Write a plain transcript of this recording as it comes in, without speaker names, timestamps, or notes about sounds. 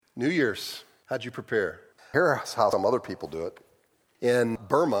New Year's, how'd you prepare? Here's how some other people do it. In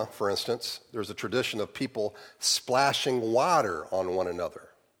Burma, for instance, there's a tradition of people splashing water on one another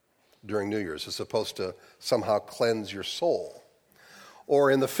during New Year's. It's supposed to somehow cleanse your soul. Or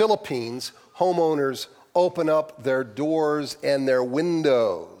in the Philippines, homeowners open up their doors and their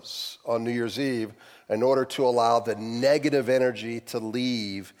windows on New Year's Eve in order to allow the negative energy to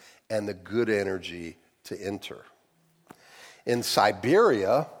leave and the good energy to enter. In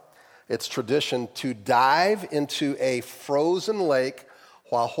Siberia, it's tradition to dive into a frozen lake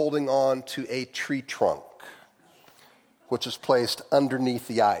while holding on to a tree trunk, which is placed underneath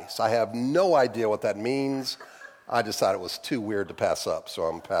the ice. I have no idea what that means. I decided it was too weird to pass up, so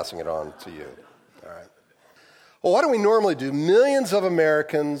I'm passing it on to you. All right. Well, what do we normally do? Millions of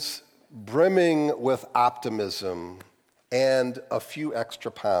Americans brimming with optimism and a few extra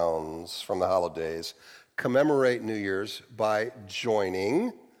pounds from the holidays commemorate New Year's by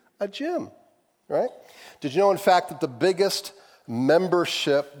joining a gym, right? Did you know, in fact, that the biggest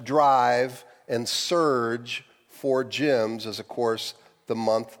membership drive and surge for gyms is, of course, the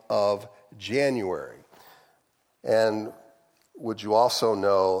month of January? And would you also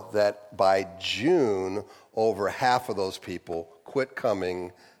know that by June, over half of those people quit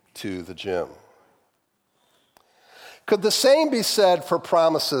coming to the gym? Could the same be said for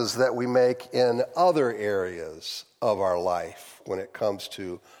promises that we make in other areas of our life when it comes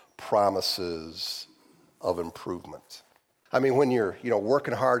to promises of improvement? I mean, when you're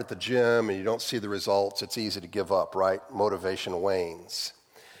working hard at the gym and you don't see the results, it's easy to give up, right? Motivation wanes.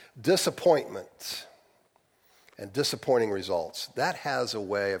 Disappointment and disappointing results, that has a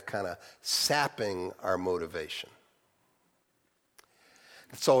way of kind of sapping our motivation.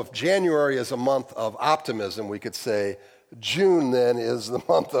 So if January is a month of optimism, we could say June then is the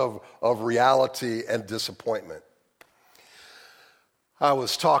month of reality and disappointment. I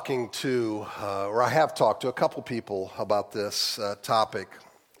was talking to, or I have talked to a couple people about this topic,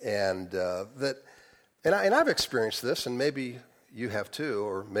 and I've experienced this, and maybe you have too,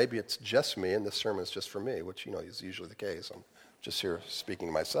 or maybe it's just me, and this sermon is just for me, which is usually the case. I'm just here speaking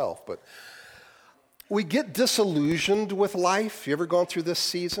to myself, but we get disillusioned with life. You ever gone through this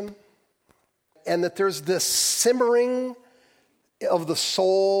season? And that there's this simmering of the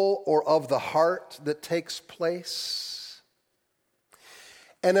soul or of the heart that takes place.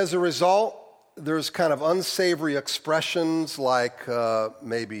 And as a result, there's kind of unsavory expressions like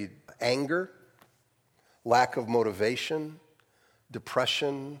maybe anger, lack of motivation,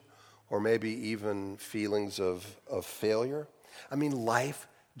 depression, or maybe even feelings of failure. I mean, life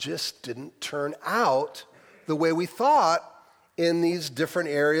just didn't turn out the way we thought in these different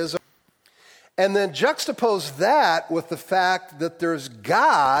areas. And then juxtapose that with the fact that there's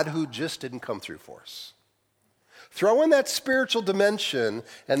God who just didn't come through for us. Throw in that spiritual dimension,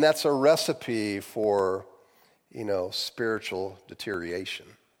 and that's a recipe for, spiritual deterioration.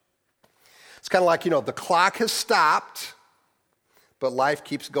 It's kind of like, the clock has stopped, but life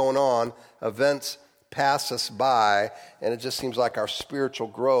keeps going on. Events pass us by, and it just seems like our spiritual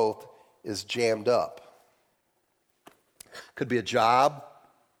growth is jammed up. Could be a job,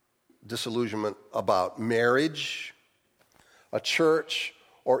 disillusionment about marriage, a church,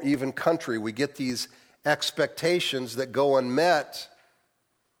 or even country. We get these expectations that go unmet,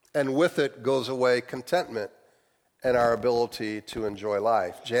 and with it goes away contentment and our ability to enjoy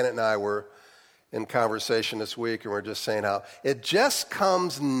life. Janet and I were in conversation this week, and we're just saying how it just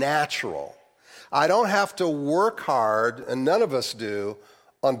comes natural. I don't have to work hard, and none of us do,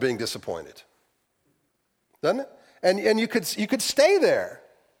 on being disappointed. Doesn't it? And you could stay there.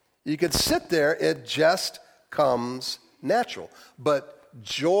 You could sit there. It just comes natural. But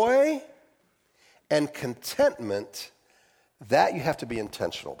joy and contentment, that you have to be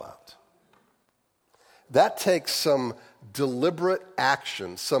intentional about. That takes some deliberate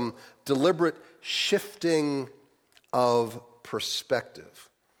action, some deliberate shifting of perspective,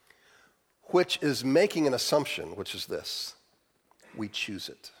 which is making an assumption, which is this: we choose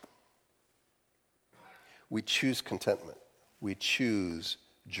it. We choose contentment. We choose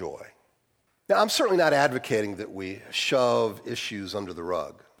joy. Now, I'm certainly not advocating that we shove issues under the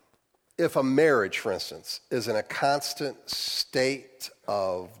rug. If a marriage, for instance, is in a constant state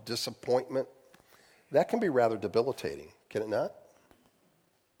of disappointment, that can be rather debilitating, can it not?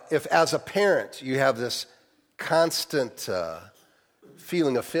 If as a parent you have this constant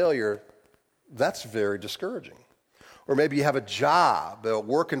feeling of failure, that's very discouraging. Or maybe you have a job, a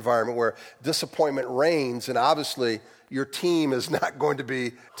work environment where disappointment reigns, and obviously your team is not going to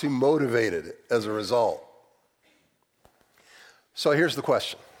be too motivated as a result. So here's the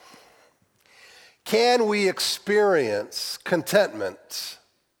question. Can we experience contentment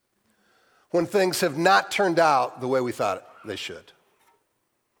when things have not turned out the way we thought they should?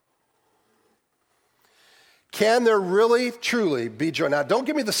 Can there really, truly be joy? Now, don't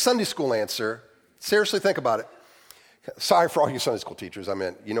give me the Sunday school answer. Seriously, think about it. Sorry for all you Sunday school teachers. I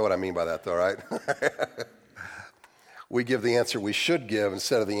mean, you know what I mean by that, though, right? We give the answer we should give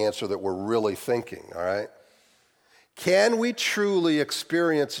instead of the answer that we're really thinking, all right? Can we truly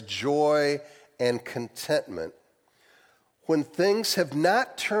experience joy and contentment when things have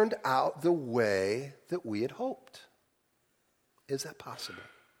not turned out the way that we had hoped? Is that possible?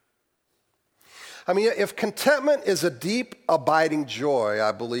 I mean, if contentment is a deep, abiding joy,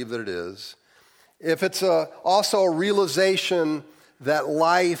 I believe that it is. If it's also a realization that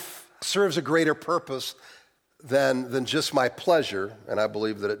life serves a greater purpose than just my pleasure, and I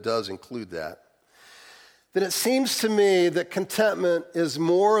believe that it does include that, then it seems to me that contentment is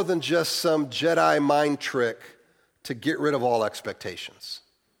more than just some Jedi mind trick to get rid of all expectations.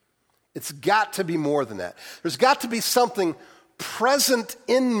 It's got to be more than that. There's got to be something present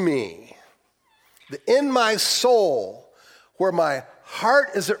in me, in my soul, where my heart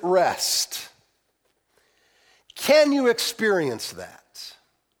is at rest. Can you experience that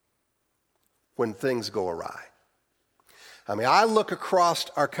when things go awry? I mean, I look across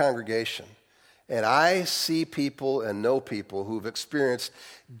our congregation and I see people and know people who've experienced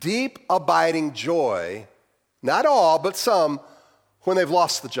deep, abiding joy, not all, but some, when they've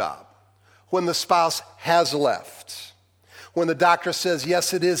lost the job, when the spouse has left, when the doctor says,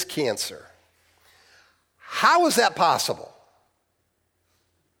 yes, it is cancer. How is that possible?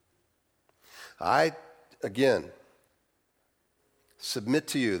 I, again, submit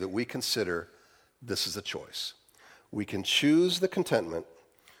to you that we consider this is a choice. We can choose the contentment,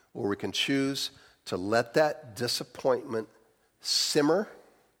 or we can choose to let that disappointment simmer,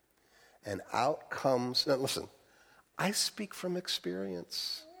 and out comes, now listen, I speak from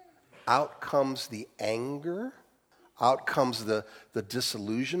experience. Out comes the anger, out comes the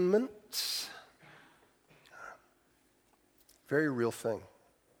disillusionment. Very real thing,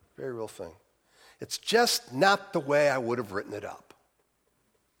 very real thing. It's just not the way I would have written it up.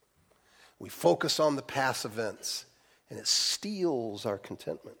 We focus on the past events, and it steals our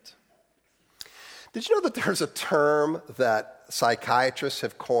contentment. Did you know that there's a term that psychiatrists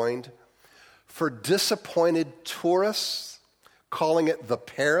have coined for disappointed tourists, calling it the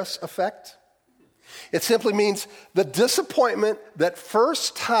Paris effect? It simply means the disappointment that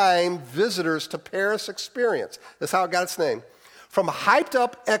first-time visitors to Paris experience. That's how it got its name. From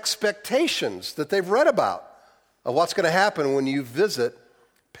hyped-up expectations that they've read about of what's going to happen when you visit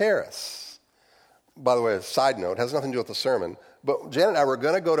Paris. By the way, a side note, has nothing to do with the sermon, but Janet and I were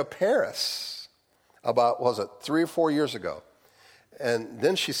going to go to Paris about, 3 or 4 years ago. And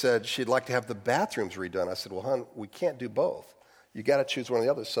then she said she'd like to have the bathrooms redone. I said, well, hon, we can't do both. You got to choose one or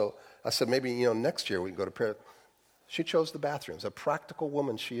the other. So I said, maybe, next year we can go to Paris. She chose the bathrooms. A practical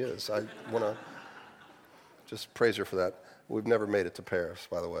woman she is. I want to just praise her for that. We've never made it to Paris,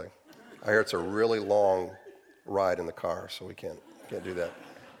 by the way. I hear it's a really long ride in the car, so we can't do that.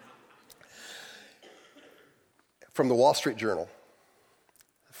 From the Wall Street Journal,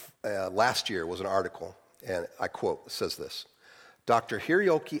 last year was an article, and I quote, it says this: Dr.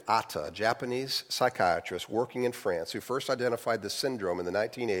 Hiroki Ata, a Japanese psychiatrist working in France, who first identified the syndrome in the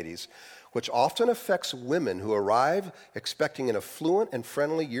 1980s, which often affects women who arrive expecting an affluent and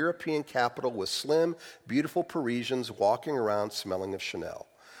friendly European capital with slim, beautiful Parisians walking around smelling of Chanel.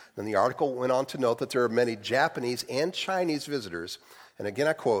 Then the article went on to note that there are many Japanese and Chinese visitors, and again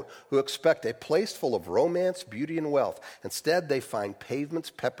I quote, who expect a place full of romance, beauty, and wealth. Instead, they find pavements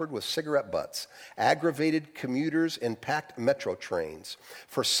peppered with cigarette butts, aggravated commuters in packed metro trains.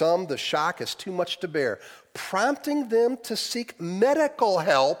 For some, the shock is too much to bear, prompting them to seek medical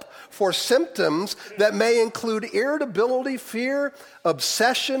help for symptoms that may include irritability, fear,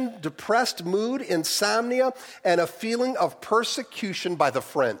 obsession, depressed mood, insomnia, and a feeling of persecution by the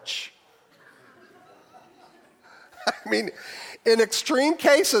French. I mean, in extreme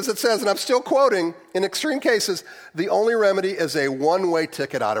cases, it says, and I'm still quoting, in extreme cases, the only remedy is a one-way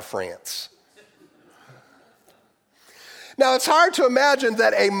ticket out of France. Now, it's hard to imagine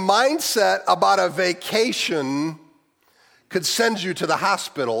that a mindset about a vacation could send you to the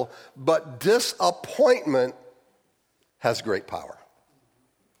hospital, but disappointment has great power.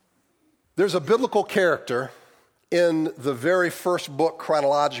 There's a biblical character in the very first book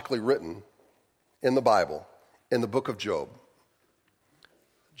chronologically written in the Bible, in the book of Job.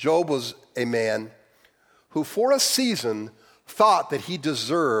 Job was a man who for a season thought that he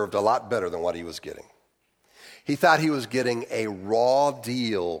deserved a lot better than what he was getting. He thought he was getting a raw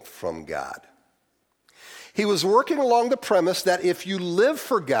deal from God. He was working along the premise that if you live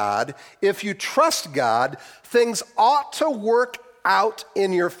for God, if you trust God, things ought to work out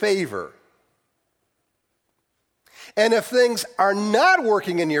in your favor. And if things are not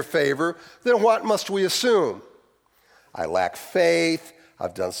working in your favor, then what must we assume? I lack faith,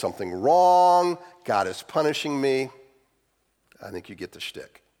 I've done something wrong, God is punishing me. I think you get the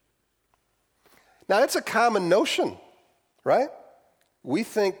shtick. Now, it's a common notion, right? We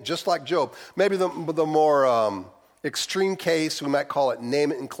think just like Job. Maybe the more extreme case, we might call it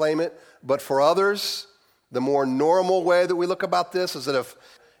name it and claim it. But for others, the more normal way that we look about this is that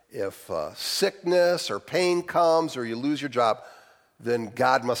if sickness or pain comes or you lose your job, then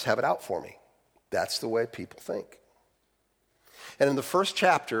God must have it out for me. That's the way people think. And in the first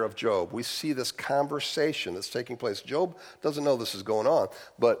chapter of Job, we see this conversation that's taking place. Job doesn't know this is going on,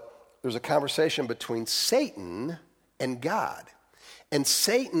 but there's a conversation between Satan and God. And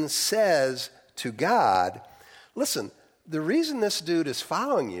Satan says to God, listen, the reason this dude is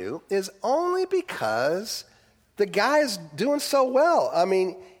following you is only because the guy is doing so well. I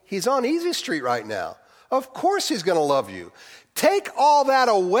mean, he's on Easy Street right now. Of course he's going to love you. Take all that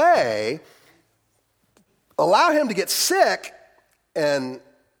away, allow him to get sick, and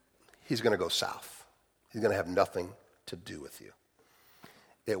he's going to go south. He's going to have nothing to do with you.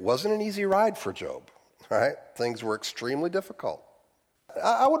 It wasn't an easy ride for Job, right? Things were extremely difficult.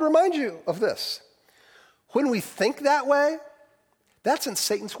 I would remind you of this. When we think that way, that's in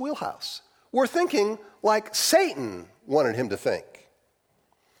Satan's wheelhouse. We're thinking like Satan wanted him to think.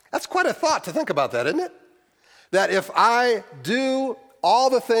 That's quite a thought to think about that, isn't it? That if I do all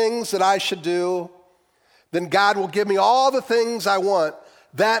the things that I should do, then God will give me all the things I want.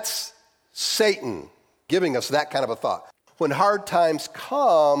 That's Satan giving us that kind of a thought. When hard times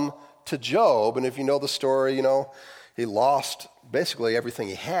come to Job, and if you know the story, he lost basically everything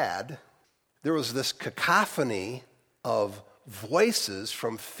he had. There was this cacophony of voices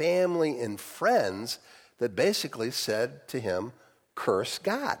from family and friends that basically said to him, curse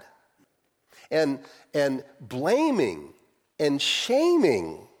God. And blaming and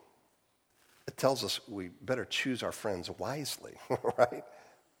shaming. It tells us we better choose our friends wisely, right?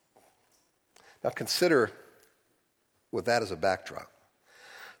 Now consider, with that as a backdrop,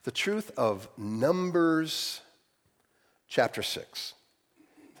 the truth of Numbers chapter 6.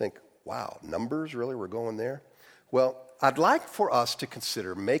 Think, wow, Numbers, really? We're going there? Well, I'd like for us to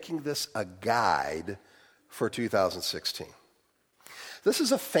consider making this a guide for 2016. This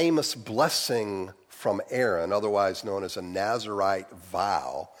is a famous blessing from Aaron, otherwise known as a Nazirite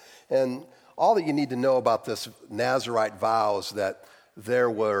vow. And all that you need to know about this Nazirite vow is that there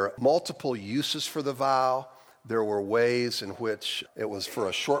were multiple uses for the vow. There were ways in which it was for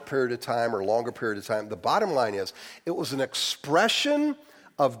a short period of time or longer period of time. The bottom line is, it was an expression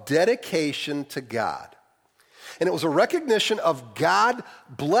of dedication to God. And it was a recognition of God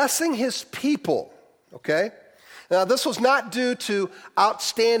blessing his people, okay? Now, this was not due to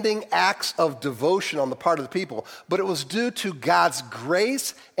outstanding acts of devotion on the part of the people, but it was due to God's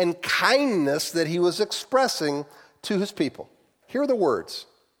grace and kindness that he was expressing to his people. Here are the words.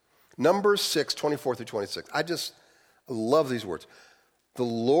 Numbers 6, 24 through 26. I just love these words. The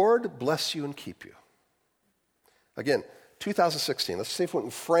Lord bless you and keep you. Again, 2016. Let's see if we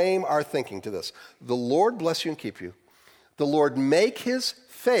can frame our thinking to this. The Lord bless you and keep you. The Lord make his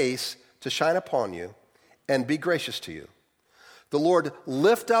face to shine upon you and be gracious to you. The Lord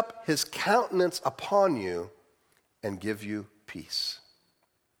lift up his countenance upon you and give you peace.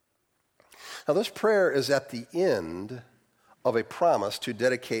 Now, this prayer is at the end of a promise to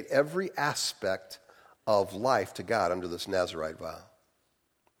dedicate every aspect of life to God under this Nazirite vow.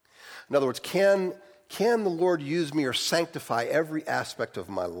 In other words, can the Lord use me or sanctify every aspect of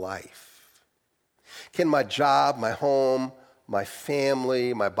my life? Can my job, my home, my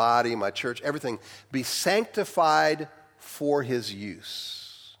family, my body, my church, everything be sanctified for his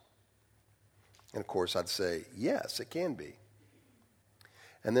use? And of course, I'd say, yes, it can be.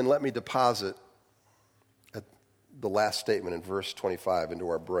 And then let me deposit the last statement in verse 25 into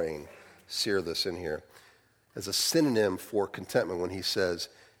our brain, sear this in here, as a synonym for contentment when he says,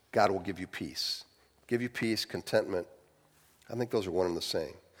 God will give you peace. Give you peace, contentment. I think those are one and the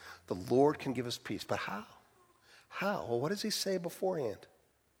same. The Lord can give us peace, but how? How? Well, what does he say beforehand?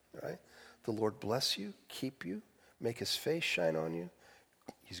 All right? The Lord bless you, keep you, make his face shine on you.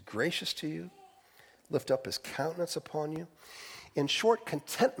 He's gracious to you, lift up his countenance upon you. In short,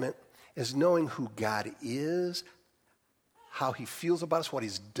 contentment is knowing who God is, how he feels about us, what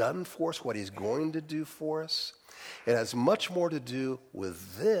he's done for us, what he's going to do for us. It has much more to do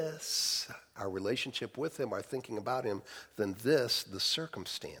with this, our relationship with him, our thinking about him, than this, the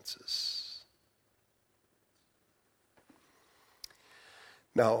circumstances.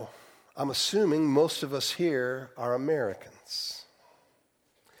 Now, I'm assuming most of us here are Americans.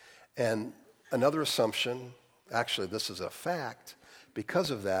 And another assumption, actually this is a fact,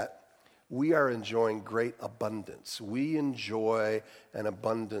 because of that, we are enjoying great abundance. We enjoy an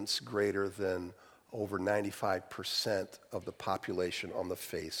abundance greater than over 95% of the population on the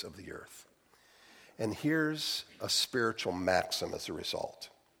face of the earth. And here's a spiritual maxim as a result,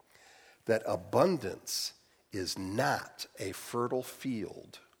 that abundance is not a fertile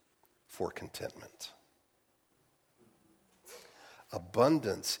field for contentment.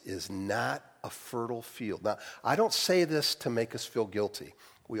 Abundance is not a fertile field. Now, I don't say this to make us feel guilty.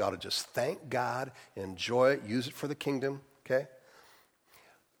 We ought to just thank God, enjoy it, use it for the kingdom, okay?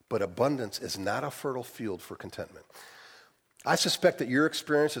 But abundance is not a fertile field for contentment. I suspect that your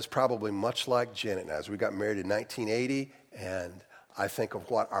experience is probably much like Janet and I. We got married in 1980, and I think of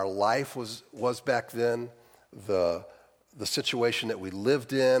what our life was back then, the situation that we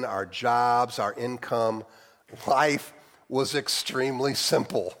lived in, our jobs, our income. Life was extremely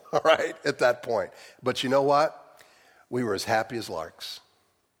simple, all right, at that point. But you know what? We were as happy as larks.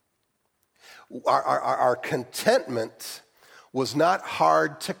 Our contentment was not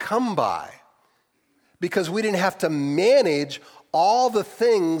hard to come by because we didn't have to manage all the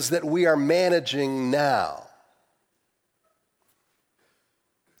things that we are managing now.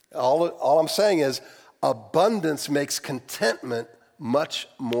 All I'm saying is abundance makes contentment much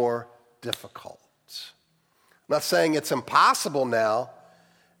more difficult. I'm not saying it's impossible now.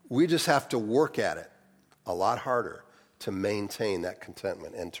 We just have to work at it a lot harder to maintain that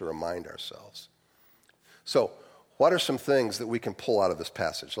contentment and to remind ourselves. So, what are some things that we can pull out of this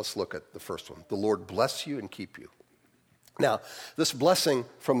passage? Let's look at the first one. The Lord bless you and keep you. Now, this blessing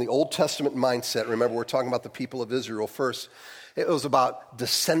from the Old Testament mindset, remember we're talking about the people of Israel first. It was about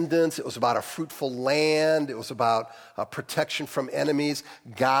descendants. It was about a fruitful land. It was about protection from enemies.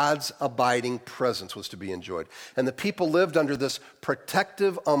 God's abiding presence was to be enjoyed. And the people lived under this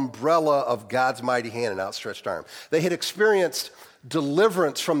protective umbrella of God's mighty hand and outstretched arm. They had experienced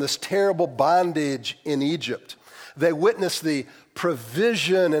deliverance from this terrible bondage in Egypt. They witnessed the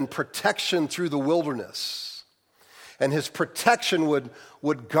provision and protection through the wilderness. And his protection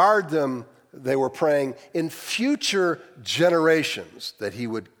would guard them, they were praying, in future generations, that he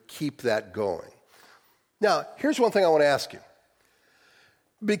would keep that going. Now, here's one thing I want to ask you.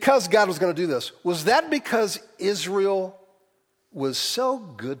 Because God was going to do this, was that because Israel was so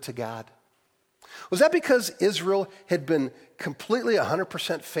good to God? Was that because Israel had been completely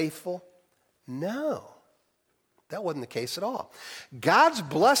 100% faithful? No, that wasn't the case at all. God's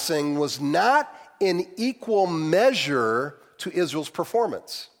blessing was not in equal measure to Israel's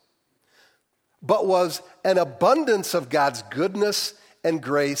performance, but was an abundance of God's goodness and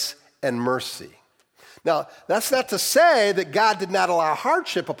grace and mercy. Now, that's not to say that God did not allow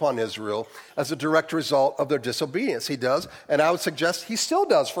hardship upon Israel as a direct result of their disobedience. He does, and I would suggest he still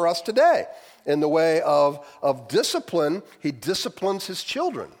does for us today. In the way of discipline, he disciplines his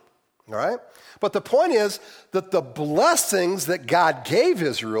children, all right? But the point is that the blessings that God gave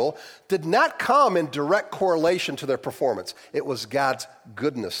Israel did not come in direct correlation to their performance. It was God's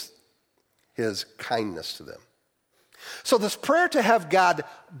goodness, his kindness to them. So this prayer to have God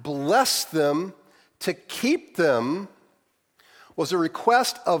bless them, to keep them, was a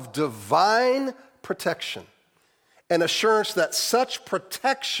request of divine protection, an assurance that such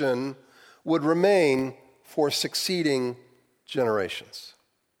protection would remain for succeeding generations.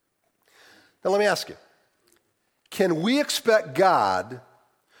 Now let me ask you, can we expect God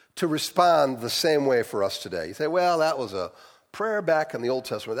to respond the same way for us today? You say, well, that was a prayer back in the Old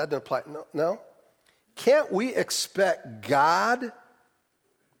Testament. That didn't apply. No. Can't we expect God,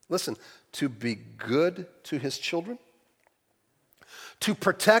 listen, to be good to his children? To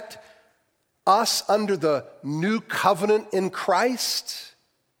protect us under the new covenant in Christ?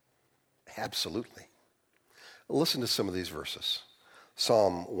 Absolutely. Listen to some of these verses.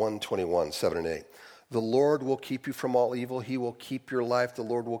 Psalm 121, 7 and 8. The Lord will keep you from all evil. He will keep your life. The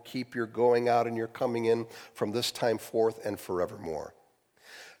Lord will keep your going out and your coming in from this time forth and forevermore.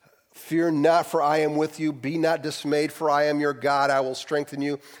 Fear not, for I am with you. Be not dismayed, for I am your God. I will strengthen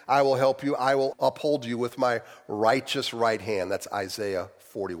you. I will help you. I will uphold you with my righteous right hand. That's Isaiah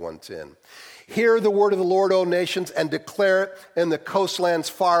 41:10. Hear the word of the Lord, O nations, and declare it in the coastlands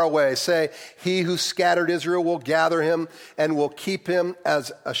far away. Say, he who scattered Israel will gather him and will keep him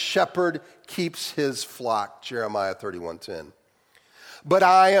as a shepherd keeps his flock. Jeremiah 31:10. But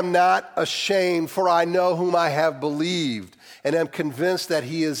I am not ashamed, for I know whom I have believed, and am convinced that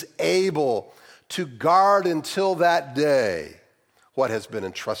he is able to guard until that day what has been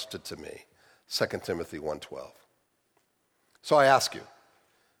entrusted to me. 2 Timothy 1:12. So I ask you,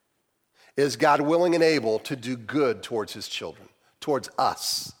 Is God willing and able to do good towards his children, towards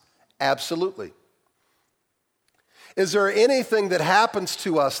us? Absolutely. Is there anything that happens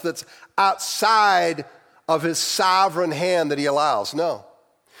to us that's outside of his sovereign hand that he allows? No.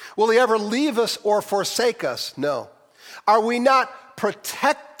 Will he ever leave us or forsake us? No. Are we not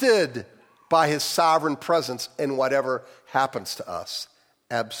protected by his sovereign presence in whatever happens to us?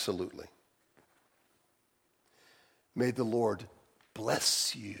 Absolutely. May the Lord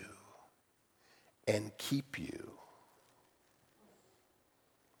bless you and keep you.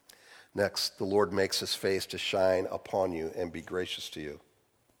 Next, the Lord makes his face to shine upon you and be gracious to you.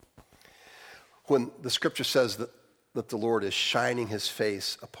 When the scripture says that the Lord is shining his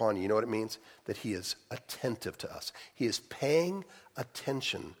face upon you, you know what it means? That he is attentive to us. He is paying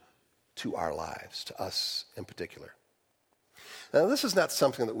attention to our lives, to us in particular. Now, this is not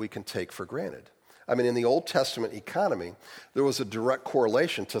something that we can take for granted. I mean, in the Old Testament economy, there was a direct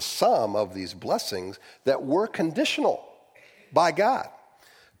correlation to some of these blessings that were conditional by God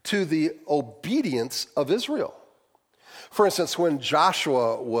to the obedience of Israel. For instance, when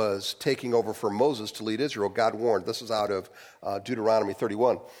Joshua was taking over for Moses to lead Israel, God warned, this is out of Deuteronomy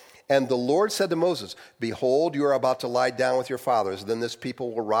 31, and the Lord said to Moses, behold, you are about to lie down with your fathers. Then this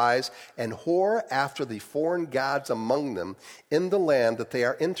people will rise and whore after the foreign gods among them in the land that they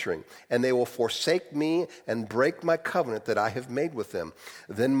are entering. And they will forsake me and break my covenant that I have made with them.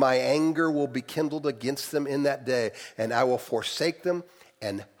 Then my anger will be kindled against them in that day, and I will forsake them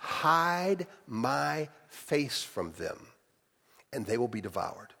and hide my face from them, and they will be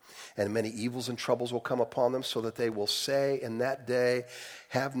devoured. And many evils and troubles will come upon them, so that they will say in that day,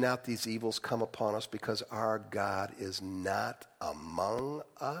 have not these evils come upon us, because our God is not among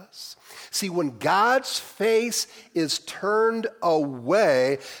us? See, when God's face is turned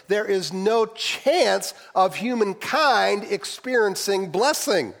away, there is no chance of humankind experiencing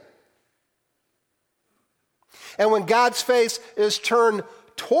blessing. And when God's face is turned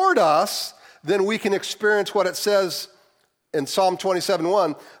toward us, then we can experience what it says in Psalm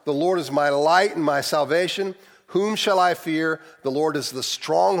 27:1, the Lord is my light and my salvation. Whom shall I fear? The Lord is the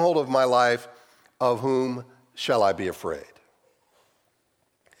stronghold of my life. Of whom shall I be afraid?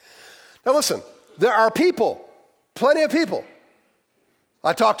 Now listen, there are people, plenty of people,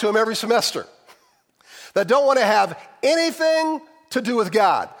 I talk to them every semester, that don't want to have anything to do with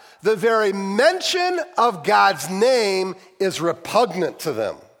God. The very mention of God's name is repugnant to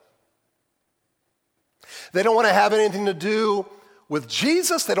them. They don't want to have anything to do with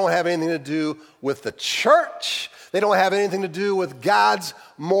Jesus. They don't have anything to do with the church. They don't have anything to do with God's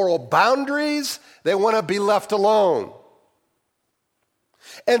moral boundaries. They want to be left alone.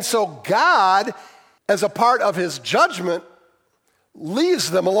 And so God, as a part of his judgment,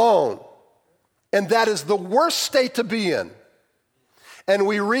 leaves them alone. And that is the worst state to be in. And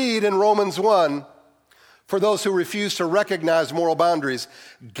we read in Romans 1, for those who refuse to recognize moral boundaries,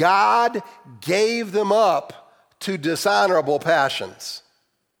 God gave them up to dishonorable passions.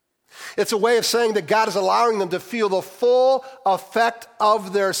 It's a way of saying that God is allowing them to feel the full effect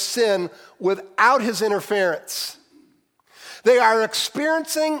of their sin without his interference. They are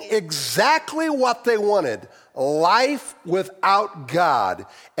experiencing exactly what they wanted, life without God,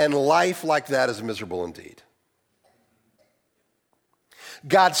 and life like that is miserable indeed.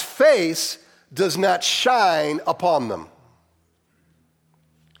 God's face does not shine upon them.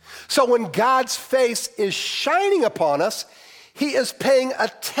 So when God's face is shining upon us, he is paying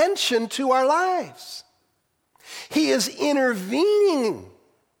attention to our lives. He is intervening.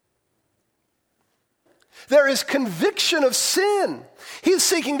 There is conviction of sin. He's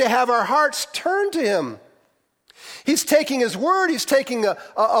seeking to have our hearts turn to him. He's taking his word, he's taking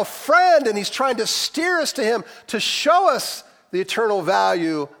a friend, and he's trying to steer us to him to show us the eternal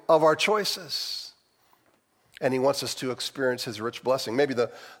value of our choices. And he wants us to experience his rich blessing. Maybe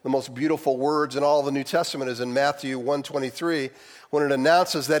the most beautiful words in all of the New Testament is in Matthew 1:23, when it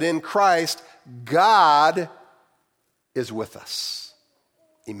announces that in Christ, God is with us.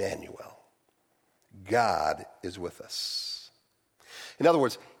 Emmanuel. God is with us. In other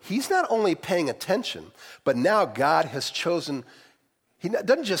words, he's not only paying attention, but now God has chosen, he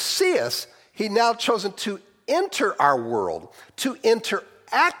doesn't just see us, he now chosen to enter our world, to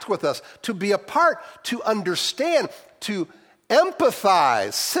interact with us, to be a part, to understand, to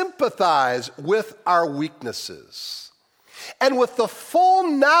empathize, sympathize with our weaknesses. And with the full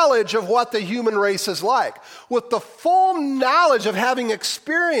knowledge of what the human race is like, with the full knowledge of having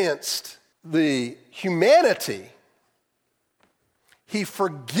experienced the humanity, he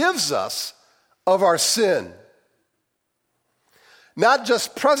forgives us of our sin. Not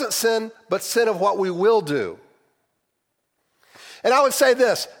just present sin, but sin of what we will do. And I would say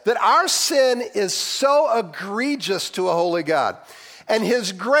this, that our sin is so egregious to a holy God, and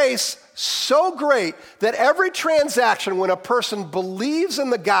his grace so great that every transaction when a person believes in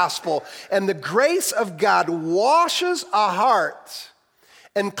the gospel and the grace of God washes a heart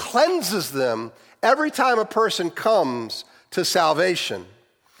and cleanses them every time a person comes to salvation.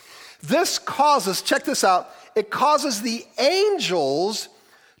 This causes, check this out, it causes the angels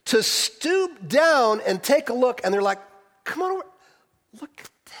to stoop down and take a look, and they're like, come on over, look at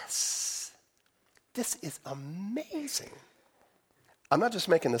this. This is amazing. I'm not just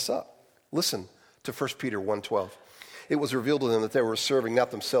making this up. Listen to 1 Peter 1:12. It was revealed to them that they were serving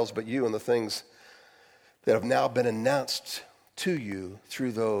not themselves but you and the things that have now been announced to you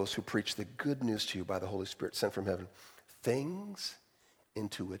through those who preach the good news to you by the Holy Spirit sent from heaven. Things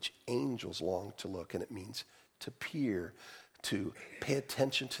into which angels long to look. And it means to peer, to pay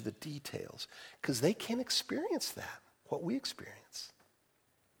attention to the details, because they can't experience that, what we experience.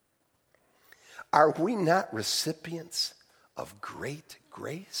 Are we not recipients of great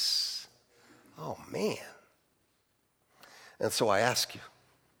grace? Oh, man. And so I ask you,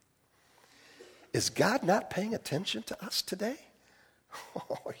 is God not paying attention to us today?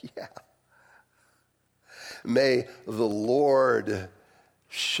 Oh, yeah. May the Lord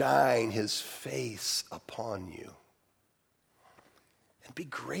shine his face upon you and be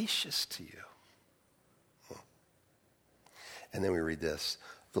gracious to you. And then we read this,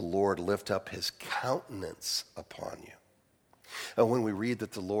 the Lord lift up his countenance upon you. And when we read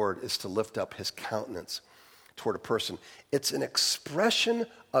that the Lord is to lift up his countenance toward a person, it's an expression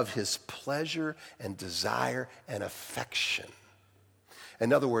of his pleasure and desire and affection.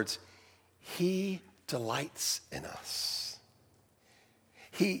 In other words, he delights in us.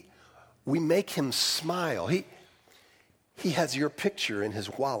 We make him smile. He has your picture in his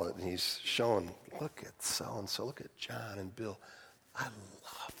wallet, and he's showing, look at so-and-so, look at John and Bill. I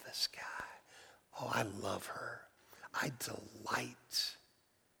love this guy. Oh, I love her. I delight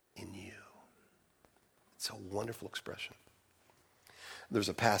in you. It's a wonderful expression. There's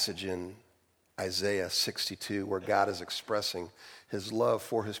a passage in Isaiah 62 where God is expressing his love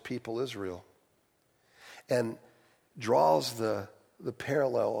for his people Israel and draws the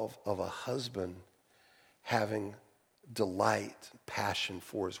parallel of a husband having delight, passion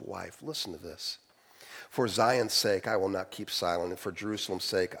for his wife. Listen to this. For Zion's sake, I will not keep silent, and for Jerusalem's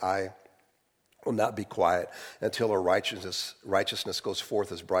sake, I will not be quiet until her righteousness goes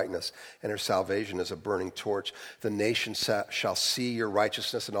forth as brightness and her salvation as a burning torch. The nations shall see your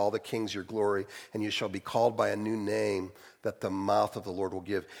righteousness and all the kings your glory, and you shall be called by a new name that the mouth of the Lord will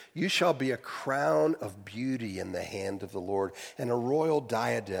give. You shall be a crown of beauty in the hand of the Lord and a royal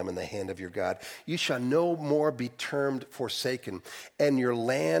diadem in the hand of your God. You shall no more be termed forsaken, and your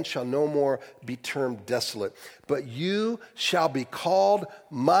land shall no more be termed desolate. But you shall be called,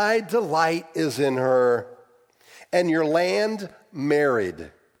 my delight is in her, and your land married.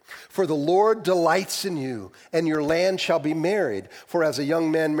 For the Lord delights in you, and your land shall be married. For as a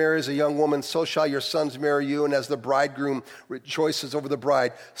young man marries a young woman, so shall your sons marry you. And as the bridegroom rejoices over the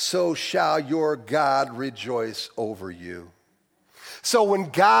bride, so shall your God rejoice over you. So when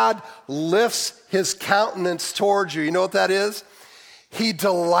God lifts his countenance towards you, you know what that is? He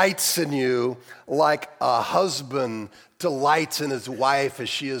delights in you like a husband delights in his wife as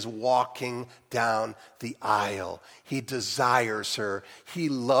she is walking down the aisle. He desires her. He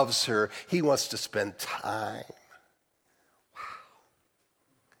loves her. He wants to spend time. Wow.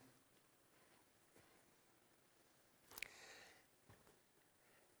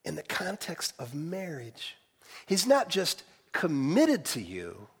 In the context of marriage, he's not just committed to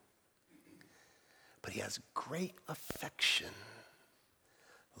you, but he has great affection,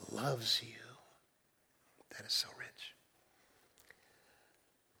 loves you. That is so rich.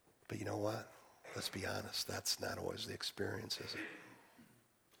 But you know what? Let's be honest. That's not always the experience, is it?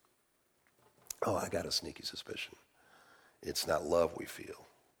 Oh, I got a sneaky suspicion. It's not love we feel.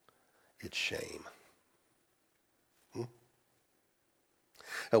 It's shame.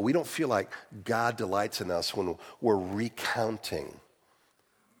 We don't feel like God delights in us when we're recounting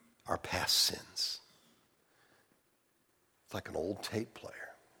our past sins. It's like an old tape player,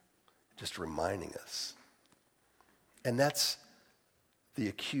 just reminding us. And that's the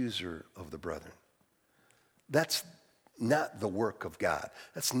accuser of the brethren. That's not the work of God.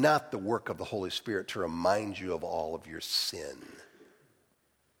 That's not the work of the Holy Spirit to remind you of all of your sin.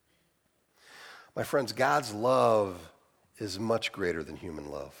 My friends, God's love is much greater than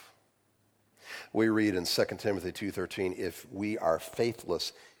human love. We read in 2 Timothy 2:13, if we are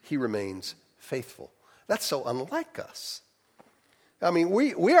faithless, he remains faithful. That's so unlike us. I mean,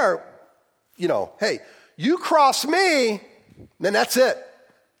 we are, hey, you cross me, Then that's it.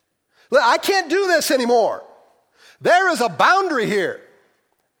 Look, I can't do this anymore. There is a boundary here.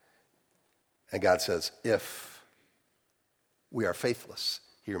 And God says, if we are faithless,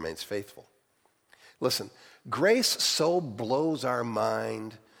 he remains faithful. Listen, grace so blows our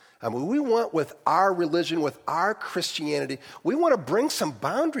mind. I mean, we want with our religion, with our Christianity, we want to bring some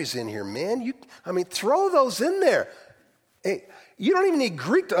boundaries in here, man. Throw those in there. Hey, you don't even need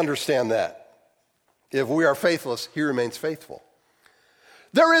Greek to understand that. If we are faithless, he remains faithful.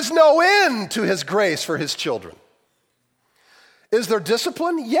 There is no end to his grace for his children. Is there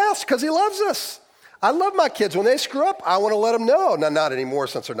discipline? Yes, because he loves us. I love my kids. When they screw up, I want to let them know. Now, not anymore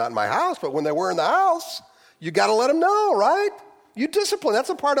since they're not in my house, but when they were in the house, you got to let them know, right? You discipline. That's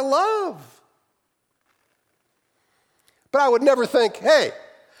a part of love. But I would never think, hey,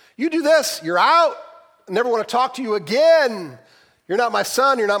 you do this, you're out. I never want to talk to you again. You're not my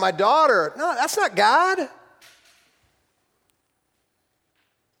son, you're not my daughter. No, that's not God.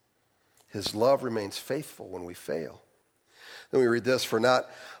 His love remains faithful when we fail. Then we read this, for not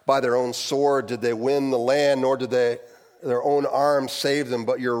by their own sword did they win the land, nor did their own arm save them,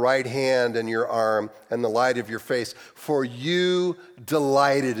 but your right hand and your arm and the light of your face. For you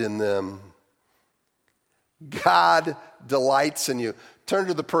delighted in them. God delights in you. Turn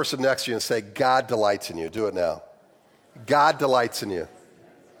to the person next to you and say, God delights in you. Do it now. God delights in you.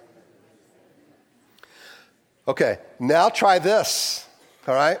 Okay, now try this,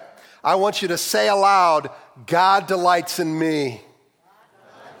 all right? I want you to say aloud, God delights in me.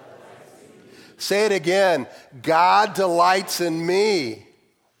 Say it again. God delights in me.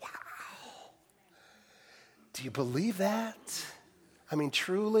 Wow. Do you believe that?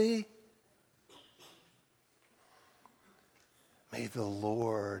 Truly? May the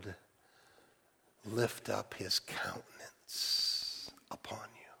Lord lift up his countenance upon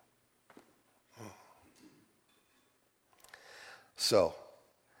you. So,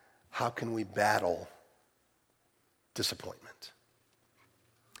 how can we battle disappointment?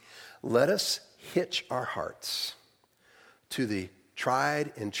 Let us hitch our hearts to the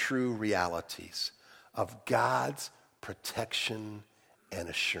tried and true realities of God's protection and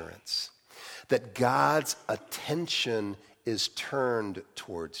assurance. That God's attention is turned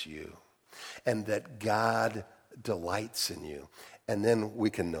towards you, and that God delights in you. And then we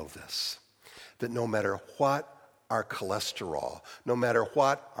can know this, that no matter what our cholesterol, no matter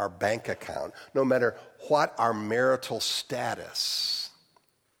what our bank account, no matter what our marital status,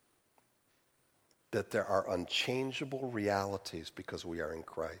 that there are unchangeable realities because we are in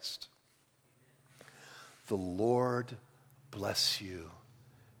Christ. The Lord bless you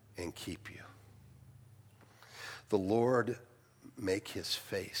and keep you. The Lord make his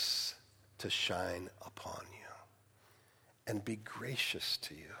face to shine upon you and be gracious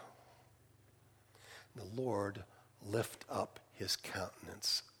to you. The Lord lift up his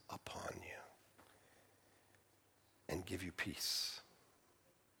countenance upon you and give you peace.